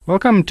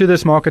Welcome to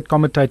this Market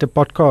Commentator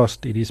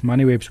podcast. It is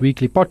MoneyWeb's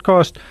weekly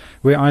podcast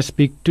where I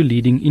speak to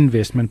leading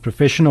investment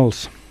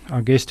professionals.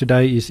 Our guest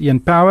today is Ian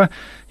Power.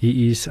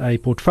 He is a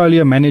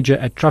portfolio manager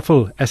at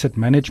Truffle Asset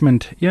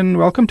Management. Ian,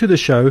 welcome to the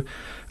show.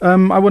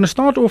 I want to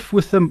start off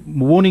with a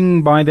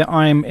warning by the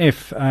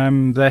IMF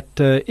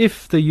that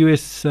if the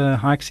US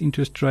hikes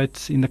interest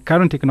rates in the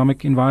current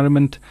economic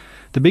environment,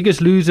 the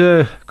biggest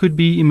loser could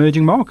be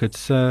emerging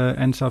markets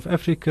and South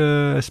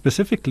Africa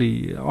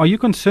specifically. Are you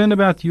concerned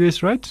about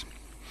US rates?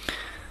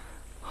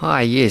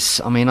 Hi,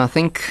 yes. I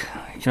think,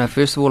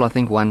 first of all, I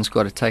think one's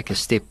got to take a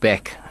step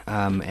back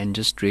and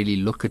just really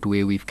look at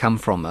where we've come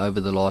from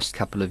over the last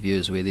couple of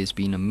years, where there's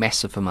been a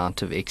massive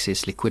amount of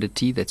excess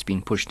liquidity that's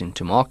been pushed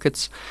into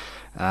markets.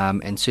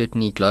 And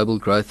certainly global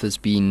growth has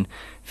been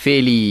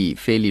fairly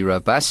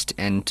robust,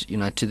 and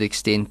to the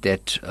extent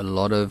that a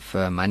lot of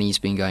money's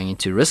been going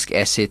into risk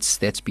assets,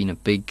 that's been a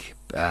big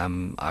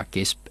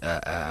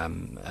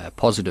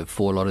positive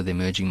for a lot of the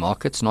emerging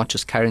markets, not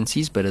just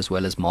currencies but as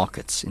well as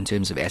markets in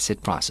terms of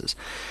asset prices.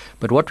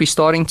 But what we're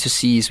starting to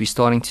see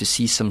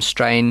is some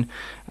strain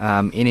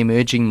in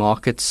emerging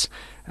markets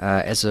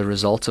as a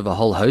result of a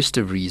whole host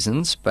of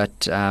reasons,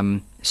 but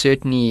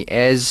certainly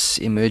as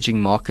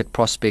emerging market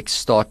prospects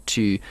start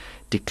to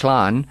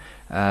decline,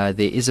 there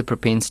is a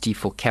propensity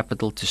for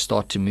capital to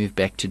start to move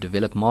back to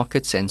developed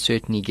markets, and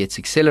certainly gets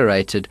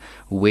accelerated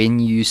when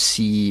you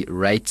see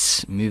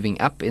rates moving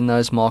up in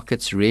those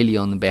markets, really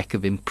on the back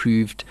of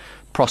improved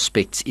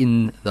prospects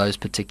in those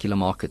particular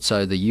markets.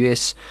 So the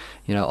US,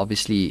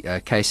 obviously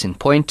case in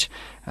point,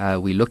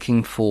 we're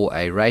looking for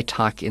a rate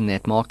hike in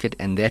that market,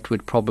 and that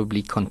would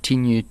probably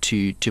continue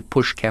to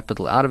push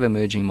capital out of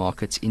emerging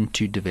markets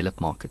into developed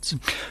markets.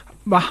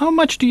 But how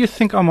much do you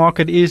think our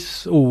market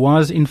is or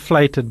was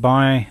inflated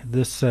by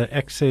this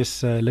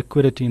excess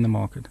liquidity in the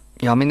market?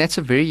 Yeah, that's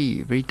a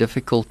very, very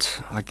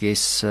difficult,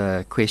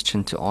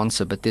 question to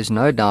answer. But there's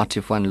no doubt,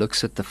 if one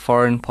looks at the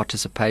foreign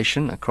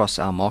participation across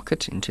our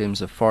market in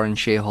terms of foreign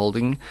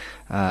shareholding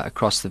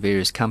across the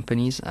various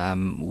companies,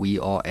 we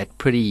are at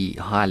pretty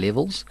high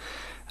levels.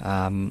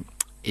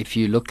 If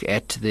you look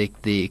at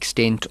the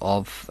extent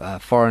of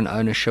foreign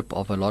ownership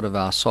of a lot of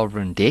our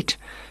sovereign debt,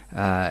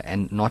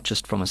 and not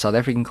just from a South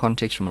African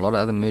context, from a lot of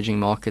other emerging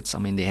markets,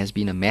 there has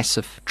been a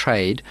massive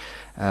trade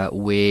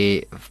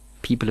where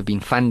people have been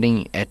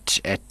funding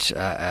at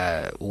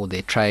all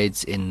their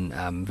trades in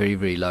very,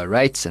 very low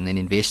rates, and then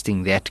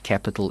investing that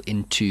capital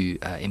into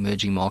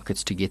emerging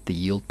markets to get the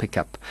yield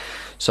pickup.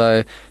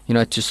 So,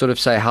 to sort of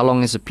say how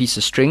long is a piece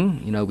of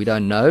string, we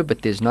don't know,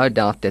 but there's no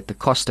doubt that the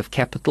cost of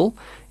capital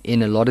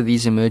in a lot of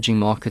these emerging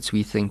markets,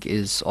 we think,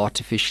 is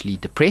artificially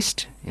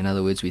depressed. In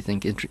other words, we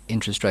think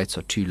interest rates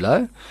are too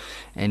low,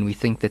 and we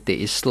think that there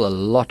is still a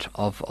lot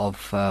of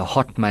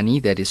hot money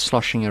that is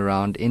sloshing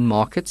around in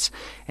markets.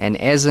 And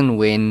as and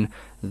when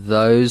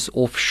those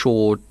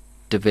offshore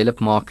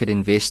developed market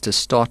investors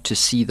start to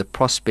see the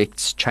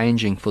prospects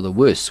changing for the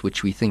worse,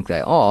 which we think they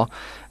are,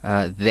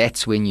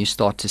 that's when you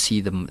start to see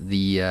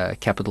the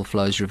capital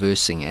flows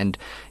reversing. And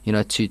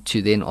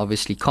to then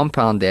obviously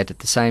compound that at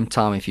the same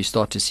time, if you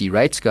start to see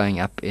rates going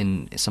up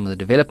in some of the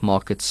developed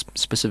markets,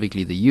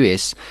 specifically the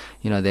US,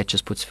 that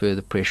just puts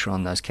further pressure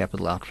on those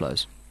capital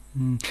outflows.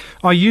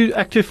 Are you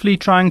actively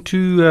trying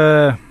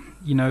to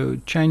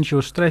change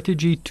your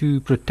strategy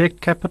to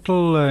protect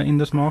capital in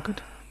this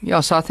market?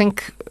 Yeah, so I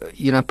think,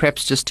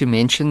 perhaps just to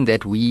mention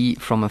that we,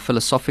 from a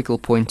philosophical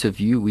point of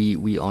view,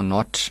 we are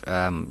not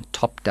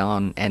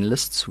top-down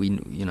analysts. We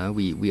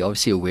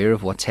obviously aware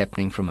of what's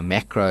happening from a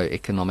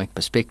macroeconomic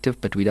perspective,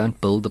 but we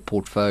don't build a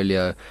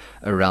portfolio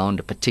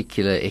around a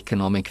particular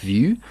economic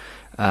view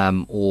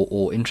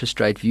or interest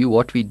rate view.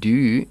 What we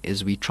do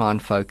is we try and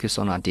focus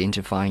on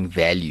identifying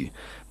value,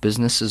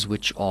 businesses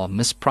which are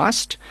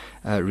mispriced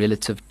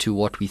relative to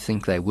what we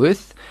think they're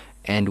worth,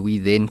 and we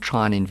then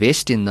try and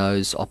invest in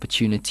those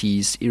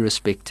opportunities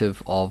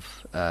irrespective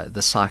of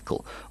the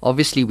cycle.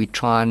 Obviously, we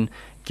try and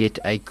get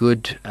a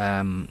good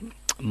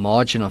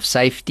margin of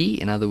safety.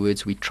 In other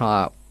words, we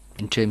try,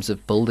 in terms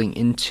of building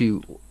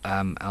into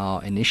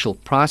our initial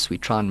price, we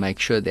try and make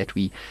sure that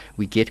we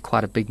get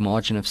quite a big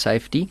margin of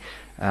safety.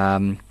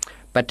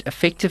 But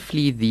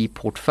effectively, the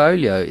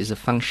portfolio is a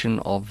function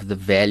of the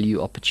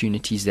value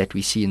opportunities that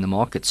we see in the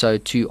market. So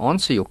to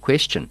answer your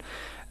question,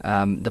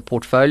 the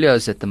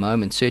portfolios at the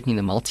moment, certainly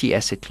the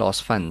multi-asset class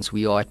funds,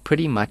 we are at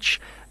pretty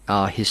much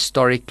our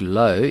historic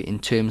low in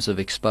terms of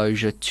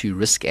exposure to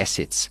risk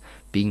assets,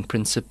 being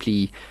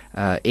principally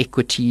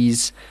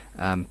equities,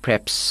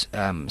 perhaps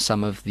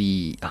some of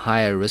the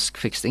higher risk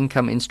fixed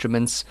income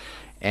instruments.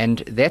 And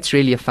that's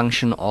really a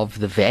function of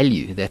the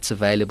value that's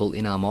available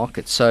in our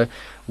market. So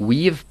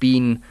we have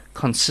been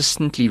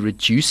consistently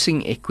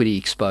reducing equity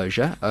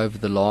exposure over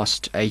the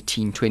last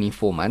 18,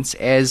 24 months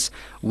as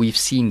we've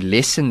seen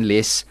less and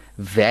less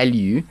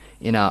value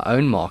in our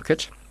own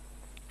market.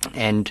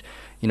 And,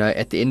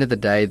 at the end of the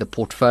day, the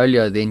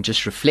portfolio then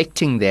just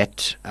reflecting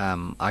that,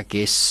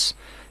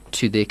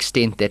 to the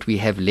extent that we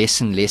have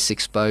less and less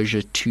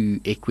exposure to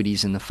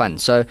equities in the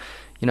fund. So,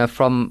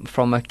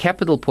 from a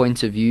capital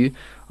point of view,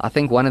 I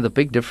think one of the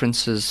big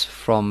differences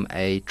from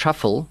a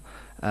truffle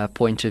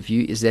point of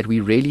view is that we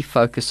really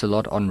focus a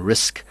lot on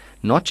risk,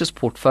 not just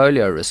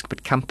portfolio risk,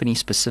 but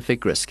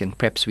company-specific risk. And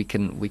perhaps we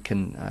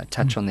can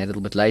touch on that a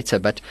little bit later.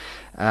 But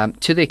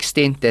to the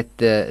extent that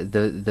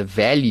the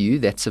value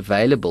that's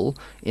available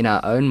in our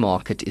own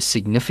market is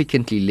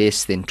significantly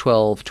less than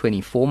 12,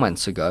 24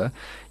 months ago,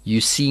 you're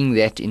seeing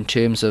that in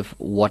terms of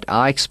what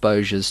our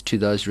exposures to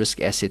those risk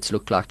assets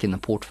look like in the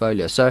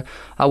portfolio. So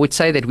I would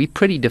say that we're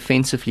pretty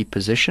defensively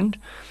positioned.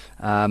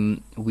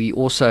 We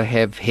also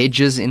have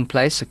hedges in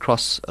place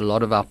across a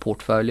lot of our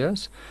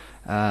portfolios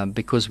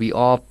because we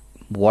are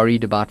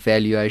worried about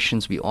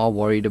valuations. We are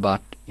worried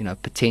about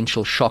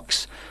potential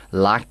shocks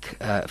like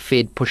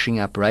Fed pushing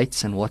up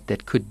rates and what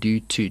that could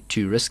do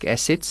to risk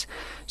assets.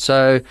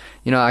 So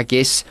I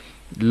guess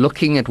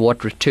looking at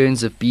what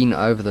returns have been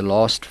over the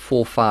last 4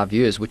 or 5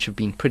 years, which have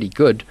been pretty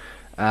good,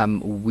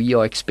 we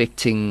are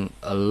expecting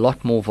a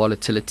lot more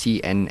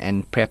volatility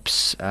and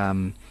perhaps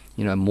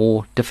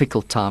more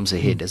difficult times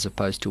ahead as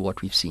opposed to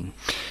what we've seen.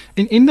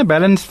 In the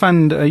Balance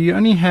Fund, you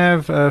only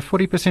have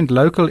 40%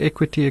 local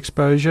equity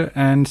exposure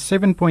and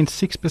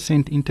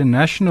 7.6%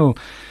 international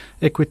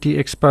equity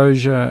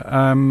exposure,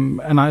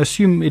 and I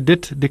assume it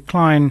did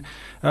decline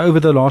over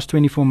the last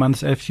 24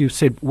 months, as you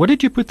said. What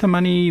did you put the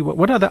money,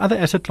 what are the other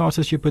asset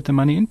classes you put the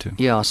money into?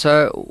 Yeah,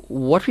 so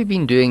what we've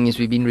been doing is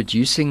we've been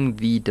reducing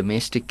the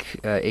domestic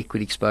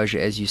equity exposure,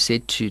 as you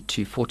said, to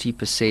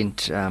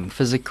 40%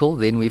 physical.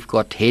 Then we've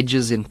got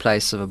hedges in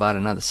place of about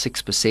another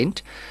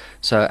 6%.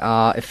 So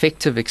our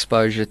effective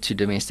exposure to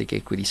domestic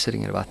equity is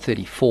sitting at about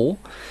 34%.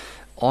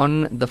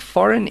 On the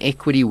foreign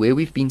equity, where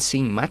we've been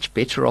seeing much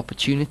better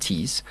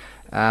opportunities,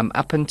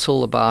 up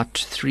until about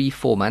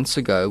 3-4 months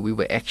ago, we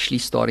were actually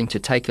starting to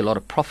take a lot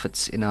of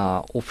profits in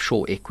our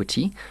offshore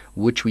equity,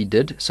 which we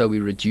did. So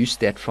we reduced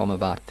that from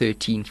about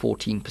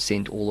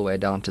 13-14% all the way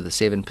down to the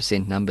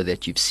 7% number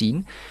that you've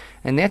seen.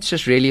 And that's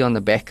just really on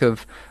the back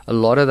of a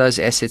lot of those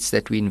assets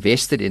that we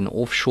invested in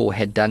offshore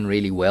had done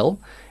really well.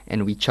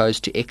 And we chose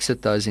to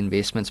exit those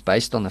investments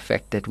based on the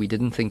fact that we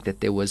didn't think that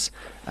there was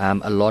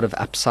a lot of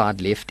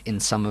upside left in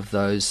some of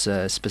those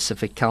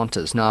specific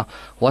counters. Now,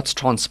 what's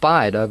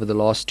transpired over the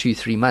last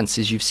 2-3 months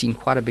is you've seen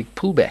quite a big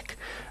pullback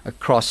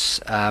across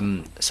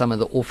some of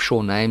the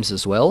offshore names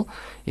as well.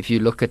 If you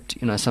look at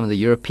some of the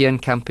European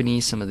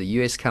companies, some of the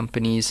US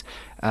companies,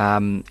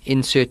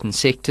 in certain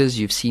sectors,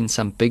 you've seen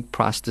some big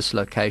price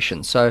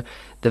dislocation. So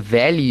the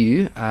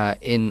value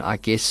in, I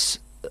guess,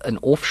 an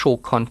offshore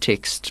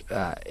context,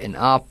 in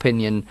our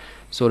opinion,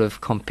 sort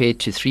of compared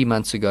to 3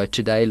 months ago,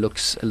 today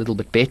looks a little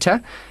bit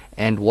better.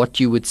 And what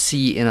you would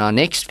see in our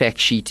next fact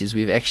sheet is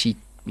we've actually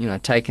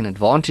taken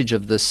advantage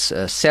of this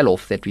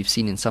sell-off that we've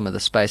seen in some of the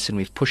space, and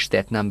we've pushed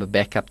that number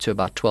back up to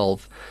about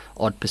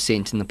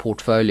 12% in the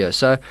portfolio.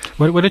 So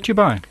what did you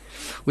buy?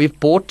 We've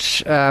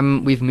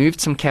moved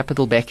some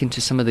capital back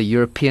into some of the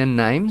European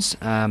names.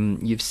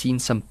 You've seen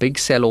some big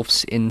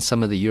sell-offs in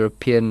some of the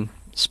European,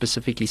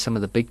 specifically some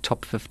of the big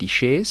top 50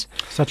 shares.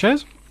 Such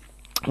as?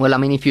 Well, I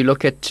mean, if you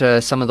look at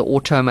some of the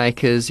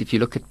automakers, if you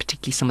look at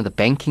particularly some of the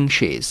banking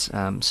shares,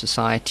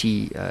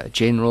 Society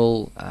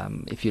General,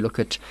 if you look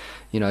at,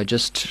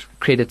 just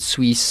Credit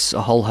Suisse,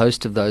 a whole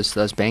host of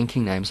those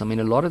banking names, I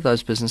mean, a lot of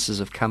those businesses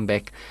have come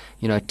back,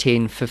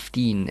 10,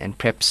 15, and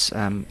perhaps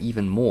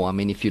even more. I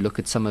mean, if you look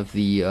at some of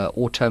the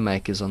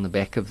automakers on the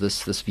back of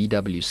this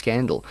VW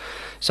scandal.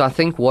 So I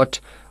think what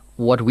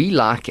we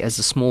like as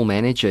a small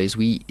manager is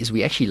we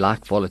actually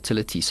like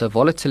volatility. So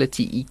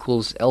volatility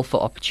equals alpha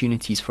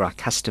opportunities for our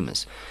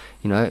customers.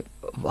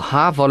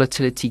 High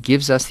volatility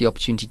gives us the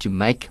opportunity to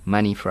make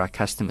money for our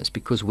customers,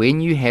 because when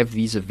you have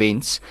these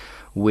events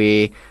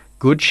where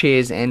good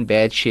shares and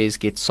bad shares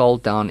get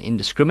sold down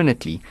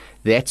indiscriminately,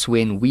 that's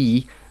when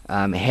we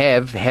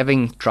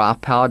having dry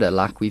powder,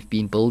 like we've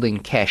been building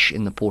cash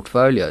in the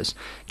portfolios,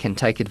 can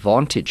take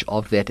advantage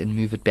of that and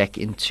move it back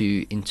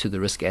into the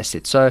risk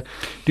assets. So,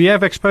 do you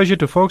have exposure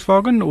to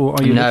Volkswagen, or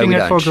are you looking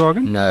at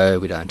Volkswagen? No,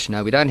 we don't.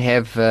 No, we don't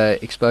have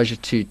exposure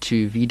to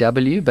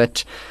VW.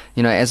 But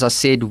as I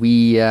said,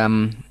 we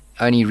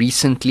only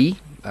recently,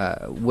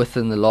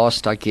 within the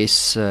last, I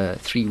guess,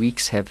 3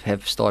 weeks,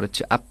 have started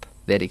to up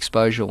that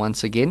exposure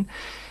once again.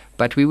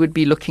 But we would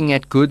be looking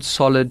at good,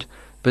 solid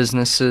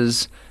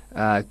businesses,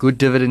 good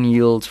dividend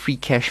yields, free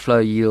cash flow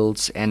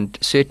yields, and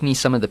certainly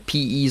some of the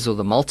PEs or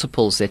the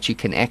multiples that you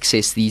can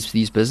access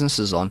these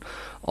businesses on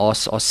are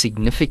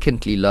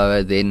significantly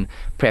lower than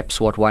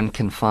perhaps what one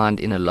can find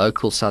in a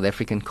local South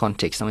African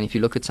context. I mean, if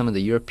you look at some of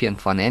the European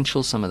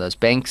financials, some of those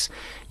banks,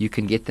 you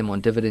can get them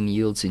on dividend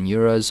yields in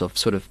euros of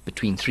sort of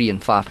between 3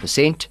 and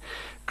 5%.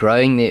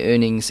 Growing their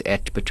earnings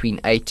at between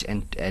 8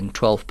 and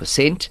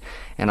 12%.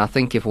 And I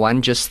think if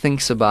one just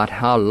thinks about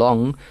how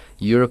long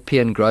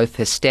European growth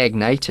has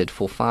stagnated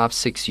for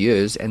 5-6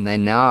 years, and they're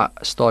now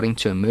starting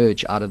to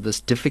emerge out of this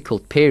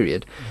difficult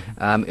period,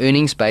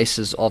 earnings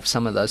bases of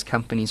some of those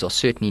companies are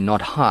certainly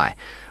not high.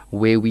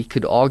 where we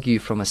could argue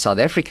from a South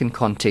African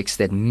context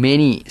that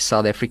many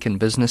South African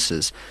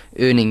businesses'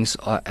 earnings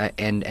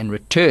and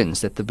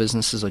returns that the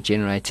businesses are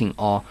generating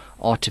are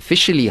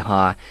artificially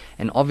high,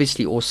 and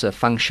obviously also a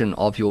function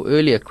of your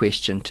earlier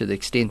question, to the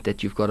extent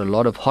that you've got a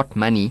lot of hot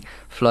money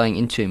flowing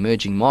into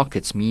emerging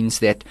markets, means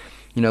that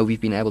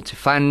we've been able to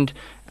fund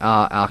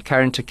our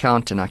current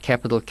account and our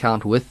capital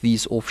account with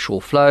these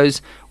offshore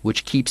flows,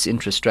 which keeps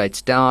interest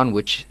rates down,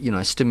 which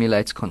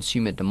stimulates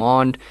consumer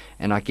demand,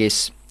 and I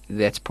guess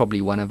that's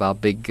probably one of our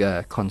big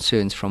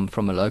concerns from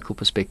a local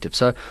perspective.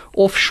 So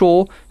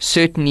offshore,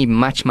 certainly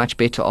much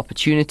better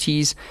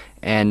opportunities,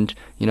 and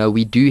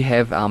we do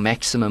have our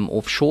maximum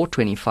offshore,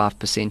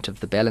 25% of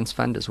the balance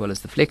fund as well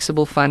as the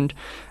flexible fund,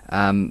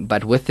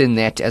 but within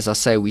that, as I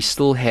say, we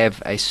still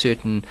have a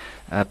certain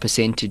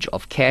percentage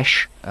of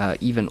cash,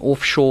 even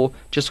offshore,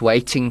 just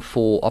waiting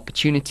for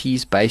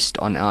opportunities based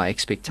on our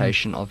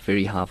expectation of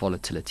very high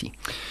volatility.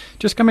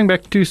 Just coming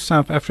back to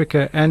South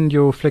Africa and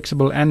your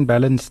flexible and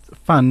balanced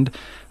fund,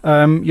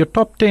 your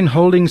top 10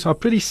 holdings are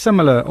pretty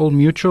similar. Old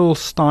Mutual,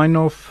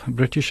 Steinhoff,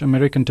 British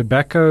American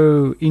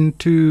Tobacco,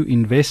 Into,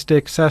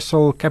 Investec,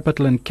 Sasol,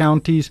 Capital and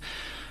Counties,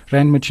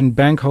 Rand Merchant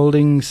Bank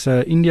Holdings,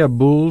 India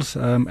Bulls,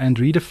 and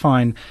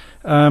Redefine.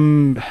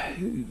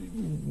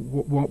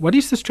 What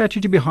is the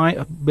strategy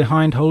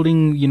behind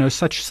holding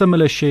such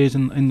similar shares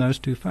in those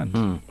two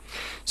funds?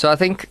 So I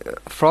think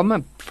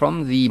from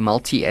the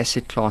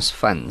multi-asset class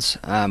funds,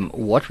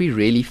 what we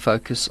really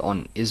focus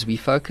on is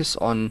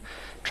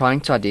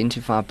trying to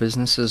identify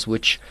businesses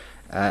which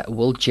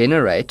will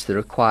generate the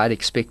required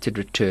expected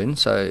return.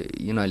 So,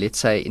 let's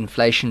say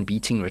inflation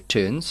beating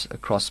returns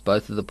across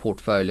both of the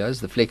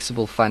portfolios. The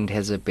flexible fund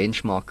has a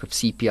benchmark of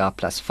CPI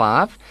plus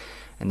 5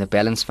 and the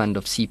balance fund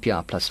of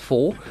CPI plus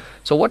 4.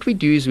 So what we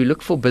do is we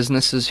look for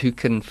businesses who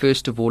can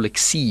first of all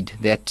exceed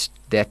that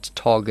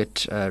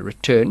target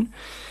return.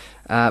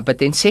 But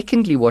then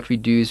secondly, what we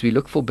do is we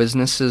look for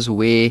businesses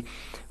where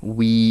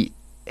we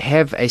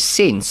have a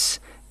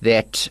sense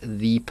that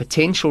the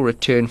potential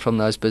return from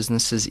those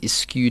businesses is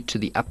skewed to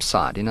the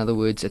upside. In other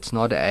words, it's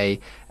not a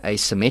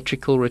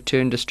symmetrical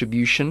return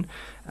distribution.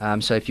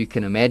 So if you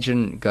can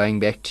imagine going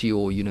back to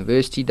your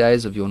university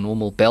days of your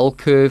normal bell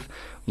curve,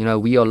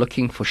 we are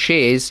looking for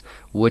shares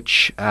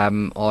which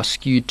are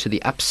skewed to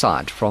the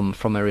upside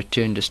from a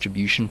return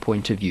distribution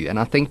point of view. And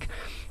I think,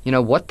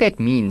 what that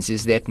means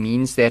is that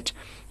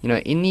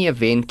in the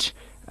event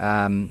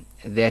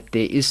that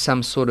there is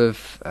some sort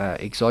of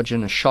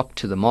exogenous shock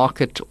to the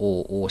market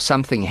or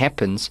something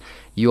happens,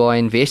 you are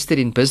invested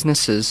in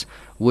businesses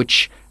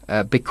which,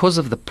 because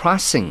of the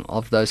pricing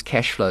of those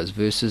cash flows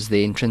versus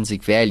their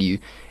intrinsic value,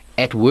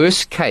 at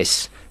worst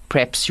case,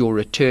 perhaps your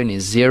return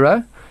is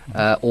zero,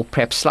 or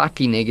perhaps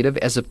slightly negative,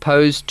 as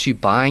opposed to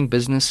buying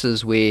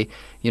businesses where,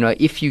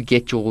 if you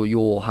get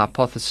your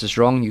hypothesis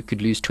wrong, you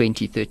could lose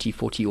 20, 30,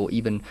 40, or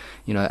even,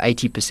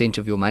 80%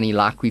 of your money,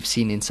 like we've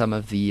seen in some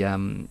of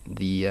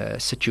the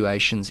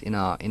situations in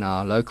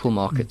our local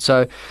market.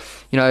 So,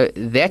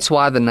 that's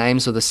why the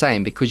names are the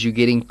same, because you're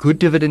getting good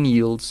dividend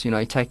yields.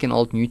 Take an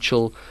Old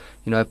Mutual,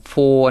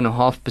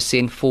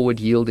 4.5% forward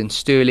yield in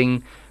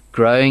sterling,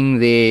 growing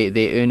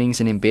their earnings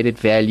and embedded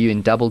value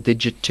in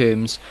double-digit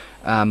terms,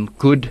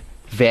 good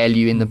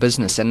value in the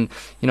business. And,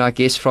 I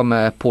guess from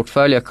a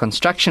portfolio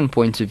construction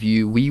point of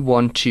view, we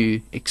want to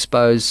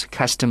expose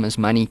customers'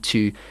 money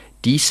to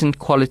decent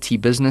quality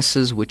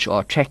businesses which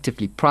are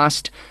attractively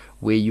priced,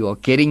 where you are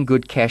getting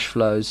good cash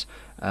flows,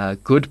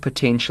 good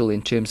potential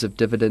in terms of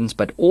dividends,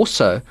 but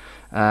also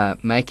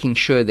making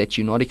sure that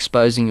you're not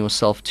exposing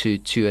yourself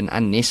to an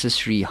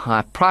unnecessary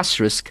high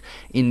price risk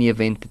in the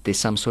event that there's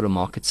some sort of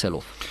market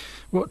sell-off.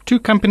 Well, two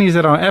companies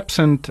that are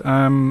absent,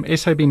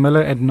 SAB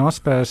Miller and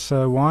Naspers,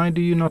 why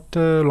do you not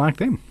like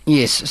them?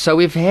 Yes, so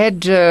we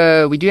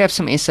do have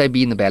some SAB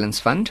in the balance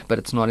fund, but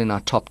it's not in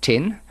our top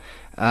 10.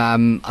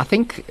 I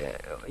think,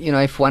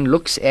 if one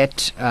looks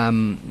at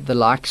the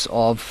likes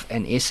of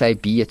an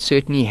SAB, it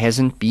certainly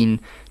hasn't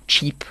been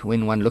cheap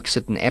when one looks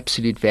at an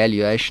absolute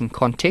valuation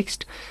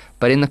context.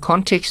 But in the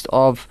context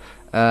of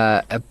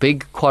a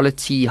big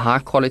quality, high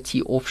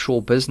quality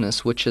offshore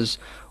business, which has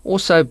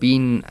also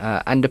been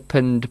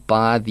underpinned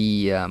by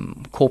the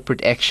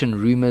corporate action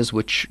rumors,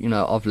 which,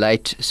 of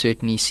late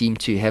certainly seem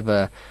to have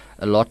a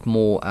lot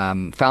more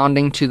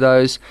founding to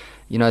those,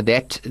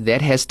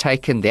 that has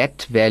taken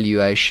that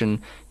valuation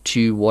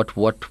to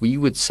what we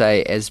would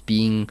say as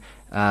being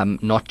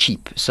not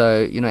cheap.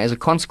 So, as a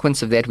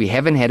consequence of that, we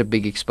haven't had a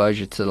big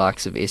exposure to the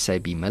likes of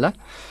SAB Miller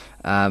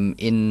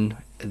in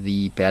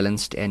the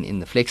balanced and in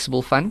the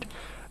flexible fund.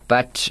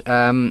 But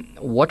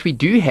what we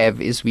do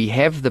have is we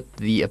have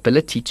the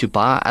ability to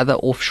buy other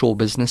offshore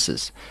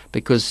businesses,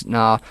 because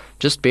now,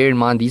 just bear in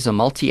mind, these are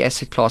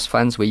multi-asset class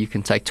funds where you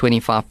can take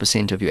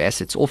 25% of your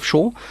assets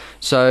offshore.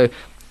 So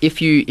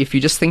if you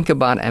just think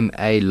about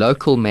a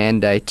local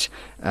mandate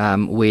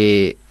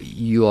where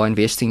you are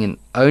investing in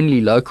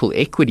only local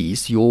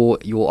equities,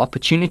 your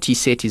opportunity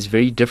set is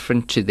very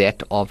different to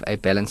that of a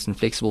balanced and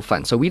flexible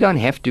fund. So we don't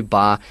have to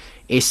buy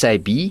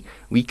SAB.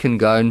 We can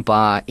go and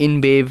buy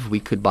InBev, we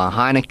could buy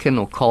Heineken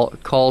or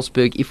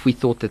Carlsberg if we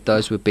thought that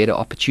those were better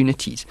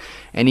opportunities.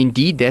 And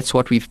indeed, that's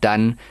what we've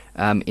done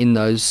in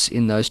those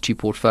two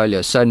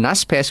portfolios. So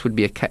Naspers would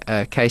be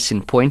a case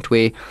in point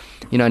where,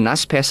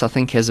 Naspers I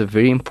think has a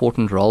very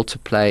important role to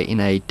play in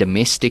a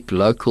domestic,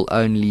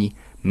 local-only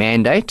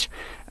mandate,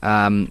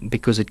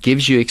 because it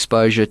gives you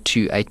exposure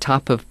to a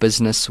type of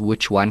business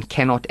which one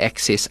cannot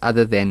access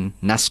other than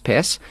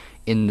Naspers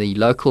in the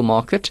local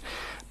market.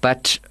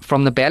 But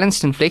from the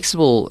balanced and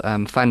flexible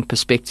fund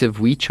perspective,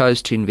 we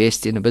chose to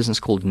invest in a business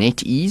called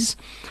NetEase,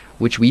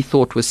 which we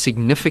thought was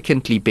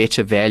significantly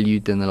better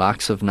valued than the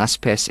likes of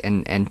Naspers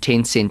and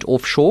Tencent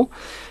offshore.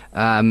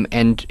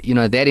 And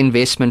that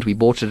investment, we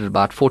bought it at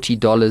about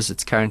 $40.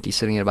 It's currently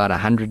sitting at about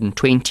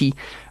 $120.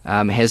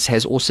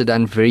 Has also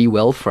done very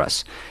well for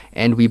us,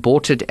 and we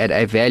bought it at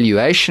a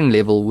valuation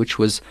level which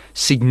was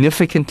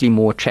significantly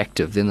more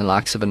attractive than the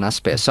likes of a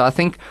Naspers. So I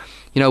think,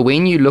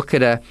 when you look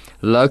at a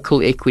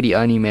local equity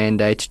only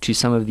mandate to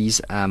some of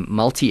these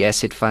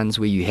multi-asset funds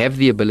where you have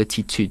the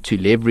ability to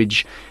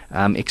leverage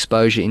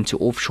exposure into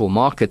offshore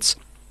markets,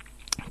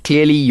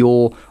 clearly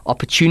your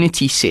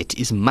opportunity set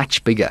is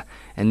much bigger,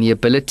 and the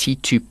ability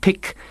to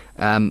pick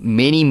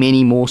many,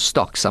 many more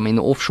stocks. I mean,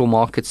 the offshore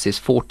markets, there's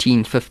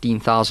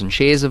 15,000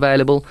 shares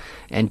available,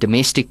 and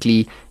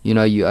domestically, you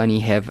only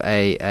have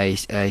a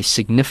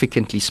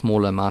significantly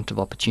smaller amount of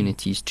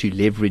opportunities to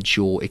leverage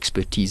your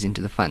expertise into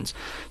the funds.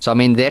 So, I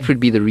mean, that would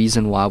be the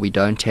reason why we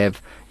don't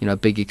have,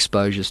 big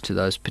exposures to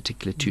those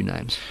particular two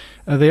names.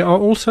 There are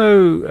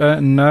also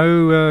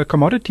no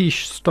commodity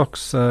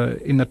stocks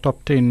in the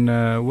top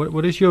 10.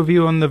 What is your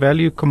view on the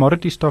value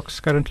commodity stocks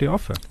currently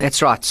offer?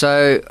 That's right.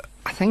 So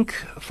I think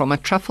from a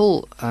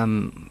truffle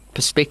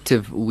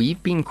perspective,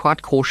 we've been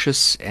quite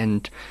cautious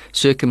and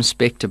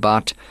circumspect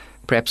about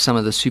perhaps some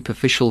of the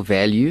superficial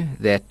value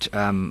that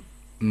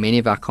many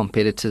of our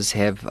competitors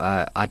have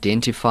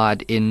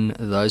identified in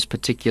those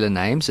particular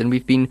names, and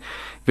we've been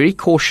very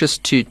cautious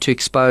to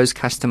expose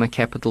customer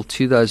capital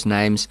to those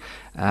names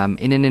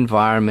in an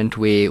environment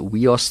where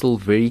we are still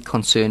very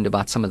concerned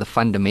about some of the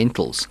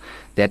fundamentals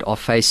that are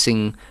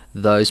facing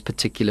those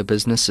particular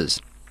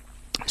businesses.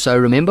 So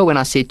remember when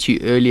I said to you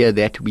earlier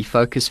that we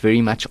focus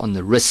very much on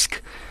the risk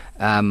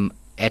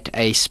at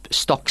a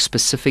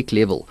stock-specific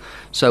level.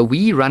 So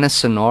we run a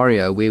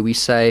scenario where we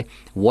say,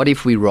 what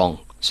if we're wrong?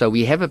 So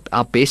we have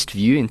our best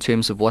view in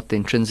terms of what the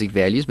intrinsic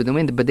value is, but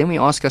then we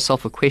ask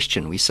ourselves a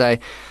question. We say,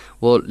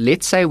 well,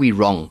 let's say we're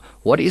wrong.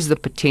 What is the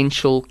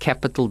potential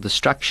capital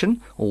destruction,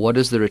 or what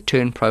does the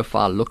return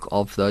profile look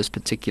of those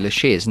particular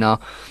shares? Now,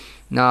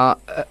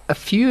 a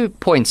few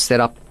points that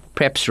are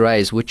perhaps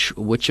raised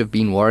which have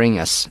been worrying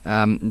us.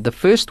 The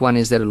first one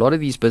is that a lot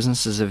of these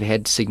businesses have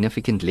had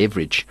significant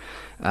leverage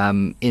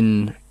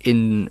in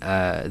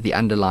the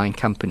underlying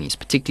companies,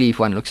 particularly if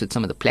one looks at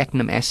some of the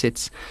platinum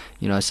assets,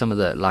 some of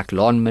the like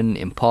Lonmin,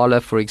 Impala,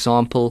 for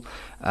example.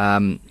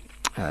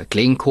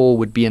 Glencore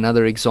would be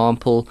another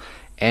example,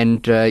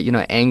 and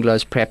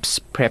Anglo's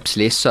perhaps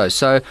less so.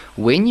 So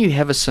when you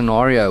have a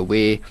scenario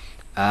where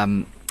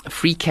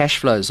free cash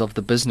flows of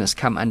the business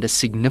come under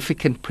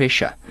significant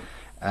pressure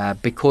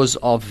because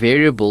of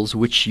variables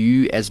which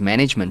you as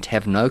management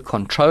have no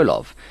control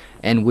of,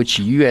 and which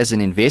you as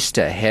an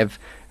investor have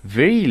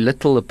very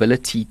little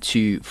ability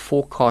to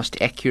forecast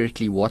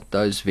accurately what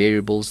those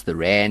variables, the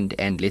rand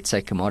and let's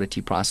say commodity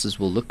prices,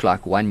 will look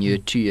like 1 year,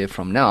 2 years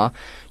from now,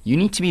 you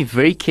need to be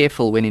very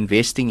careful when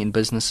investing in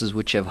businesses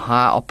which have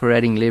high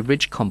operating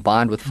leverage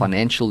combined with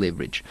financial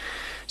leverage.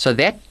 So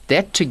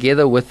that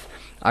together with,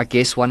 I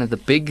guess, one of the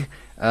big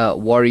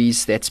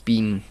worries that's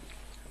been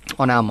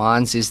on our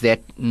minds is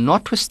that,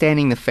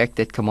 notwithstanding the fact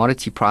that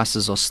commodity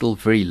prices are still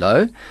very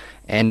low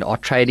and are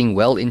trading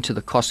well into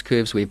the cost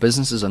curves where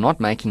businesses are not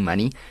making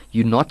money,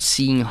 you're not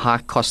seeing high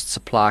cost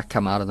supply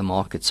come out of the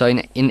market. So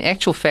in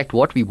actual fact,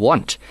 what we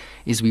want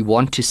is we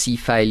want to see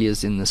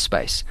failures in this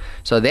space.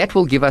 So that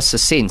will give us a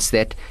sense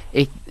that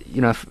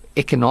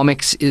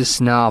economics is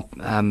now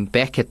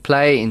back at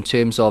play in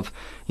terms of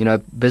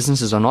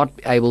businesses are not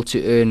able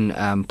to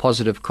earn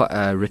positive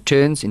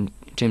returns in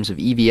terms of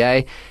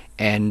EVA,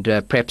 and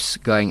perhaps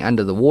going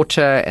under the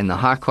water, and the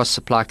high-cost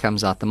supply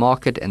comes out the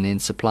market, and then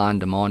supply and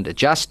demand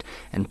adjust,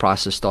 and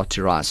prices start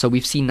to rise. So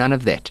we've seen none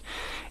of that.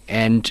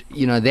 And,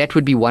 that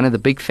would be one of the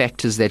big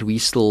factors that we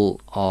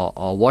still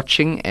are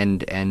watching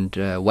and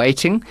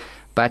waiting.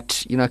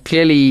 But,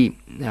 clearly,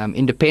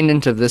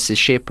 independent of this, is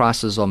share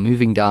prices are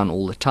moving down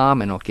all the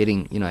time and are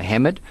getting,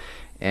 hammered.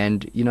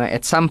 And,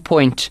 at some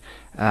point,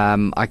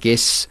 I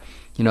guess,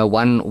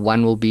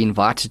 one will be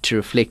invited to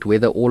reflect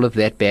whether all of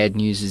that bad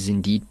news is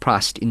indeed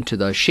priced into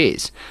those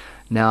shares.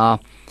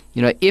 Now,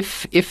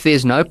 if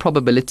there's no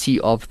probability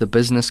of the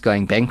business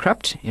going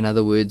bankrupt, in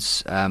other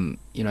words,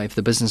 if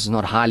the business is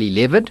not highly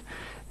levered,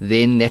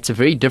 then that's a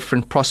very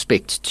different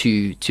prospect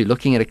to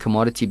looking at a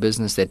commodity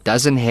business that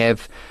doesn't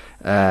have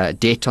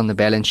debt on the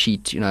balance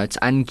sheet. It's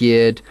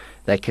ungeared.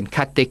 They can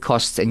cut their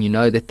costs, and you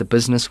know that the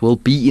business will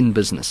be in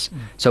business.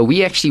 So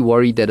we actually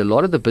worried that a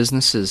lot of the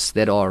businesses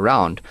that are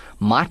around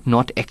might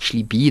not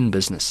actually be in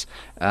business,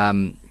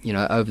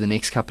 over the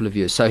next couple of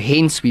years. So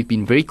hence, we've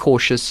been very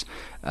cautious,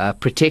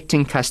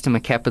 protecting customer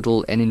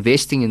capital and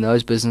investing in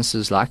those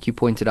businesses, like you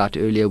pointed out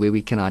earlier, where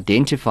we can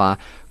identify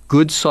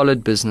good,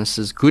 solid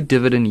businesses, good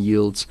dividend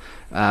yields,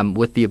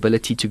 with the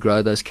ability to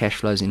grow those cash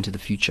flows into the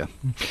future.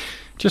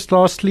 Just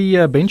lastly,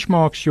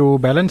 benchmarks, your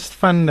balanced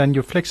fund and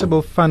your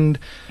flexible fund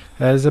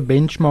has a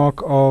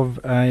benchmark of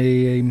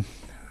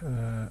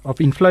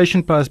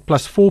inflation plus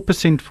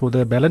 4% for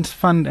the balanced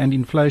fund and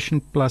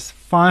inflation plus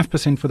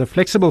 5% for the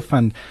flexible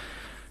fund.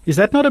 Is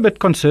that not a bit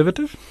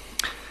conservative?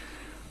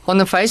 On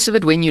the face of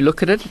it, when you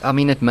look at it,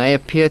 it may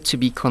appear to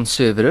be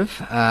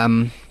conservative.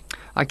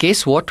 I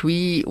guess what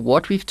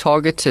we've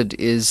targeted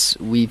is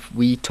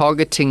we're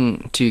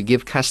targeting to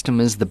give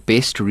customers the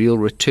best real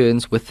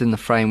returns within the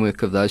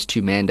framework of those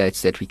two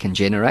mandates that we can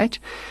generate.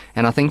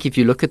 And I think if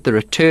you look at the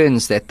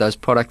returns that those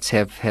products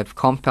have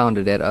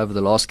compounded at over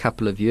the last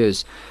couple of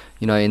years,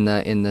 in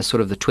the sort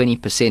of the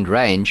 20%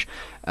 range,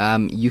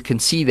 you can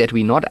see that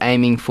we're not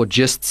aiming for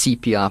just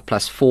CPI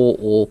plus 4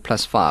 or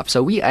plus 5.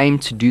 So we aim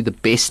to do the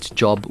best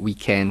job we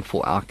can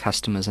for our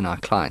customers and our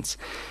clients.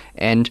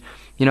 And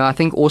I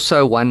think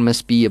also one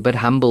must be a bit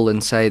humble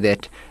and say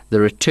that the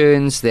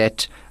returns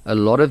that a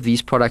lot of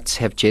these products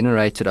have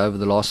generated over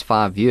the last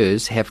 5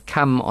 years have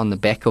come on the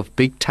back of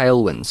big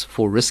tailwinds.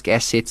 For risk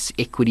assets,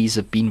 equities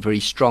have been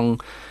very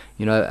strong.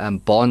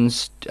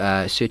 Bonds,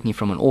 certainly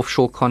from an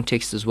offshore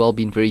context as well,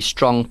 been very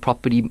strong.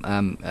 Property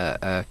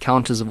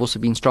counters have also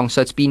been strong.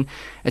 So it's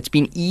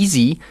been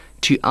easy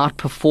to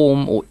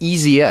outperform, or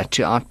easier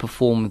to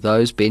outperform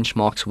those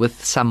benchmarks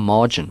with some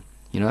margin.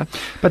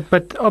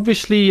 But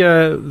obviously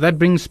that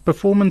brings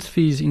performance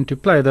fees into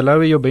play. The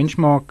lower your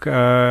benchmark,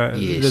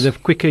 yes, the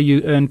quicker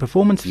you earn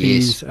performance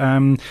fees. Yes.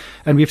 And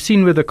we've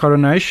seen with the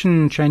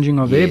Coronation changing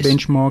of their Yes.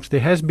 benchmarks,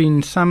 there has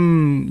been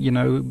some,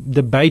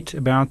 debate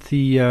about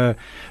the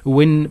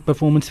when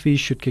performance fees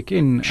should kick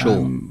in.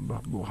 Sure.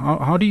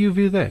 How do you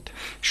view that?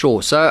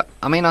 Sure. So,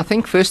 I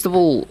think first of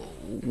all,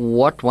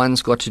 what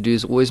one's got to do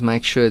is always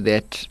make sure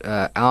that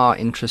our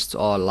interests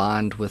are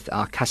aligned with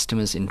our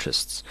customers'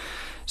 interests.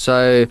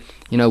 So,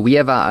 we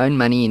have our own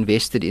money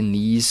invested in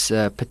these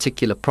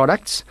particular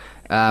products.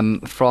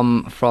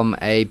 From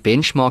a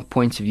benchmark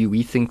point of view,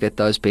 we think that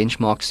those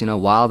benchmarks,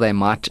 while they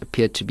might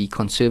appear to be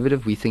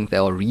conservative, we think they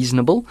are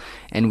reasonable.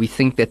 And we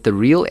think that the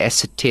real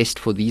acid test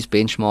for these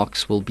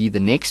benchmarks will be the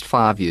next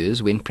 5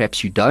 years, when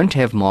perhaps you don't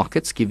have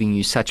markets giving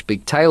you such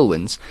big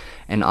tailwinds.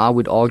 And I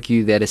would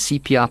argue that a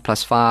CPI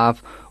plus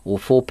 5 or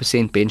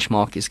 4%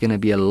 benchmark is going to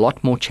be a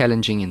lot more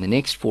challenging in the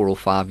next 4 or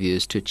 5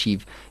 years to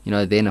achieve,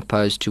 than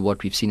opposed to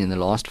what we've seen in the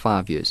last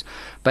 5 years.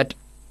 But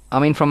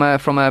from a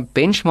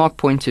benchmark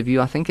point of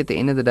view, I think at the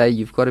end of the day,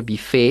 you've got to be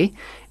fair,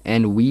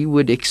 and we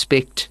would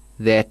expect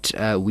that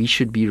we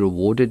should be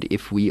rewarded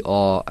if we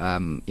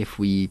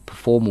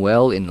perform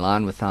well in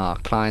line with our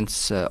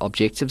clients'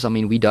 objectives.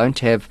 We don't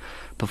have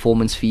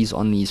performance fees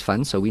on these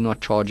funds, so we're not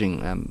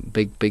charging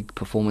big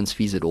performance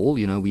fees at all.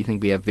 We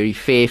think we have very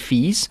fair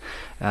fees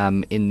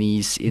in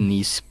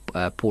these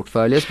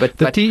portfolios. But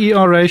the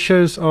TER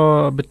ratios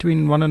are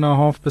between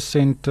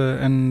 1.5%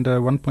 and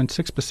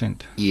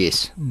 1.6%.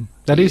 Yes,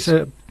 that yes.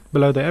 is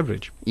below the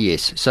average.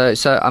 Yes. So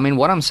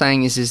what I'm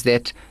saying is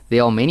that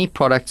there are many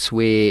products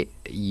where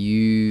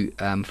you,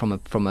 from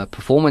a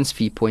performance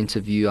fee point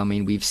of view,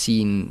 we've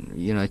seen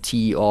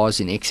TERs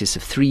in excess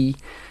of 3.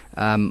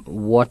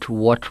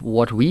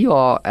 What we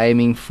are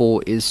aiming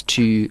for is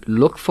to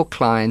look for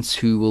clients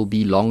who will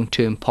be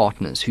long-term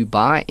partners, who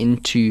buy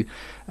into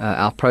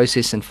our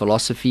process and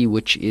philosophy,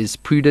 which is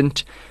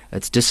prudent,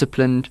 it's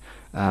disciplined,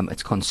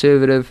 it's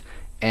conservative,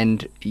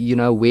 and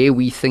where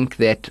we think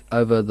that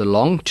over the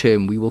long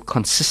term we will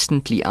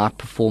consistently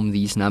outperform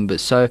these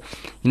numbers. So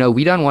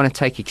we don't want to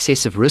take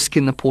excessive risk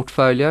in the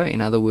portfolio,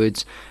 in other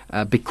words,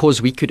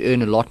 because we could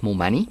earn a lot more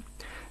money.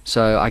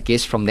 So I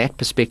guess from that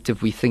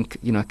perspective, we think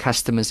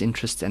customers'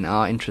 interests and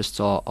our interests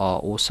are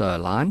also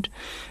aligned.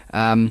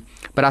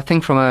 But I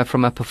think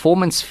from a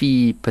performance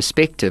fee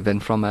perspective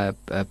and from a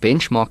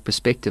benchmark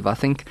perspective, I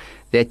think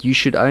that you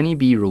should only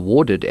be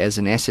rewarded as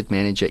an asset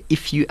manager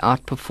if you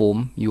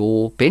outperform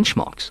your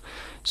benchmarks.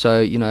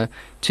 So,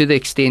 to the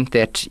extent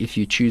that if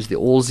you choose the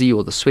Aussie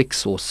or the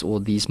Swix or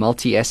these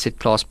multi-asset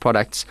class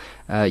products,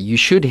 you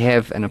should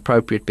have an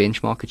appropriate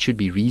benchmark. It should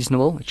be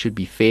reasonable. It should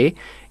be fair.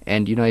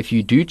 And, if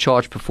you do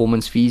charge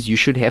performance fees, you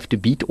should have to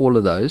beat all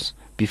of those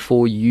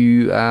before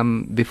you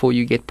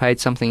get paid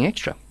something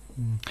extra.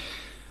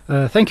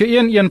 Thank you,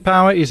 Ian. Ian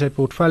Power is a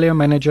portfolio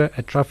manager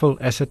at Truffle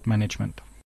Asset Management.